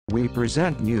we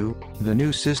present you the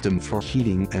new system for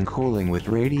heating and cooling with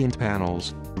radiant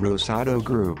panels, Rosado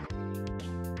Group.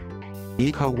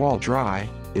 EcoWall Dry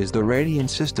is the radiant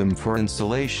system for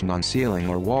installation on ceiling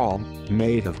or wall,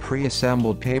 made of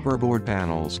pre-assembled paperboard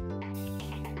panels.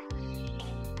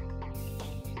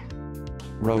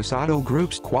 Rosado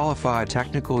Group's qualified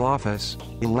technical office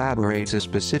elaborates a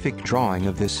specific drawing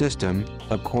of the system,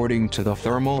 according to the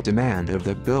thermal demand of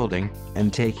the building,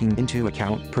 and taking into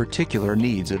account particular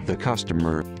needs of the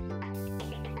customer.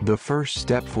 The first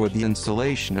step for the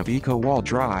installation of EcoWall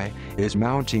Dry is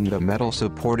mounting the metal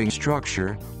supporting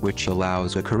structure, which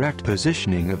allows a correct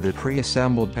positioning of the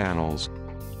pre-assembled panels.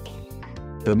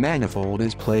 The manifold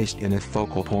is placed in a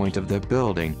focal point of the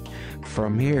building.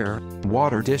 From here,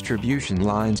 water distribution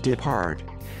lines depart,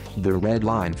 the red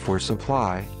line for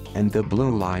supply, and the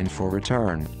blue line for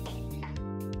return.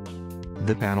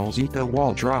 The panels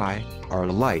EcoWall Dry are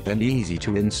light and easy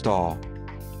to install.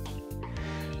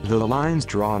 The lines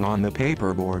drawn on the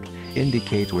paperboard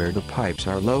indicate where the pipes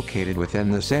are located within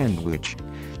the sandwich.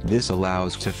 This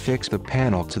allows to fix the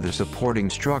panel to the supporting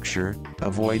structure,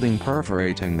 avoiding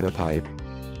perforating the pipe.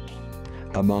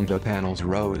 Among the panel's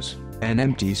rows, an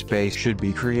empty space should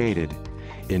be created,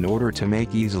 in order to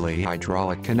make easily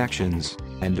hydraulic connections,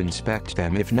 and inspect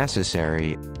them if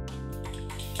necessary.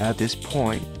 At this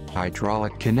point,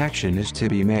 hydraulic connection is to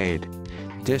be made.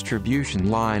 Distribution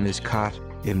line is cut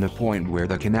in the point where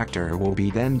the connector will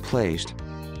be then placed.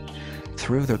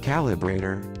 Through the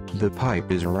calibrator, the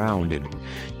pipe is rounded.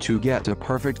 To get a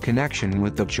perfect connection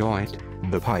with the joint,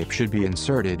 the pipe should be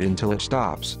inserted until it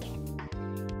stops.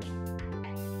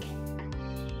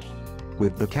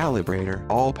 With the calibrator,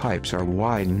 all pipes are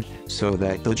widened so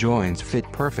that the joints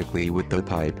fit perfectly with the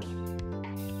pipe.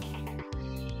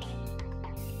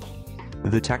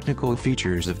 The technical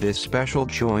features of this special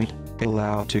joint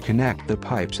allow to connect the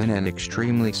pipes in an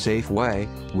extremely safe way,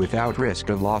 without risk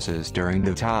of losses during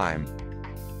the time.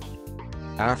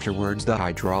 Afterwards, the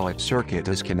hydraulic circuit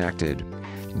is connected.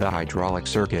 The hydraulic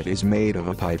circuit is made of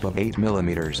a pipe of 8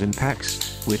 mm in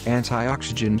PEX, with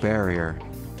anti-oxygen barrier.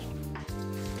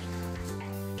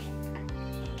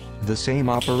 The same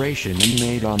operation is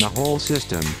made on the whole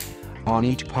system, on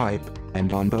each pipe,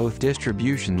 and on both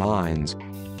distribution lines.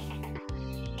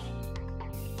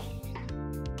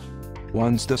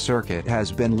 Once the circuit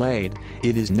has been laid,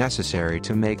 it is necessary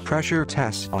to make pressure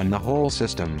tests on the whole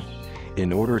system,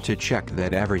 in order to check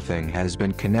that everything has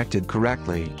been connected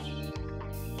correctly.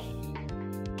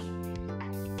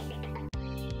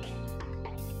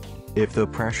 If the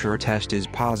pressure test is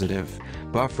positive,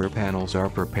 buffer panels are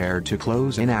prepared to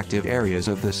close inactive areas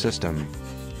of the system.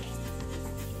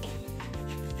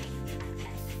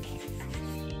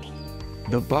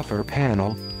 The buffer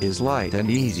panel is light and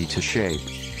easy to shape.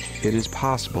 It is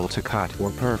possible to cut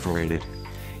or perforate it,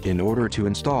 in order to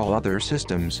install other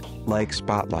systems, like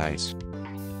spotlights.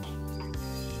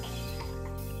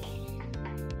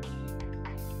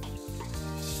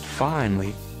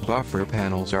 Finally, buffer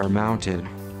panels are mounted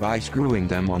by screwing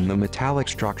them on the metallic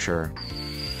structure.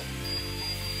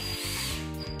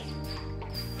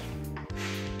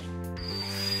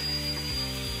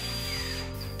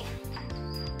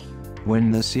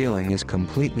 When the ceiling is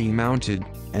completely mounted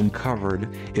and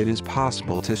covered, it is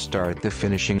possible to start the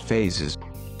finishing phases.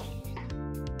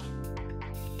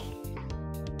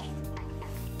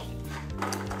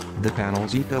 The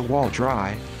panels EcoWall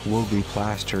Dry will be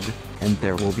plastered, and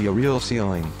there will be a real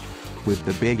ceiling, with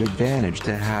the big advantage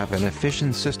to have an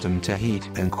efficient system to heat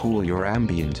and cool your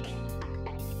ambient.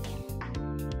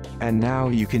 And now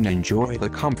you can enjoy the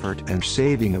comfort and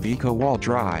saving of EcoWall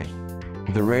Dry,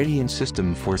 the radiant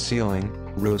system for ceiling,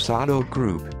 Rosado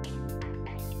Group.